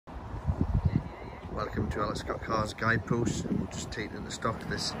Welcome to Alex Scott Cars Guidepost, and we're just taking into stock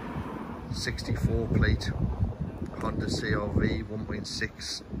this 64 plate Honda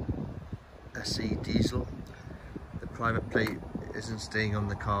CR-V-1.6i diesel. The private plate isn't staying on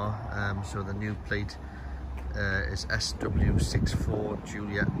the car, so the new plate is SW64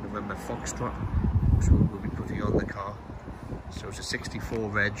 Juliet November Foxtrot, which we'll be putting on the car. So it's a 64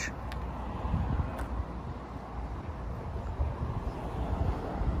 reg.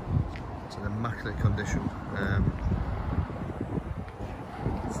 It's in immaculate condition,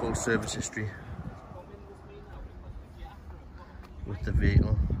 full service history with the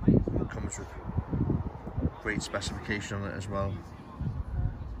vehicle. It comes with great specification on it as well.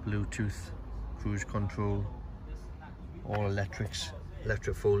 Bluetooth, cruise control, all electrics,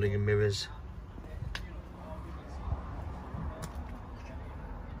 electric folding and mirrors.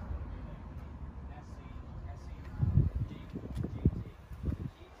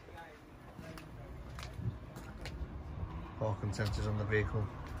 Parking sensors on the vehicle.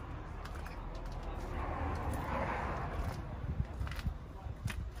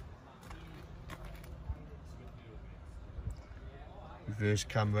 Reverse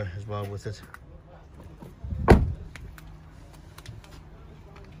camera as well with it.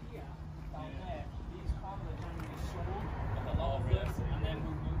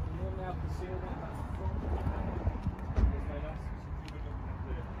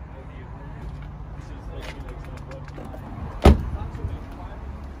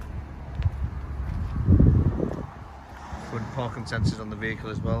 Front parking sensors on the vehicle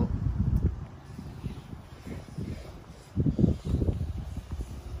as well.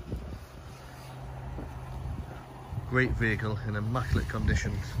 Great vehicle in immaculate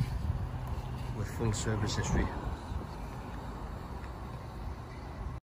condition with full service history.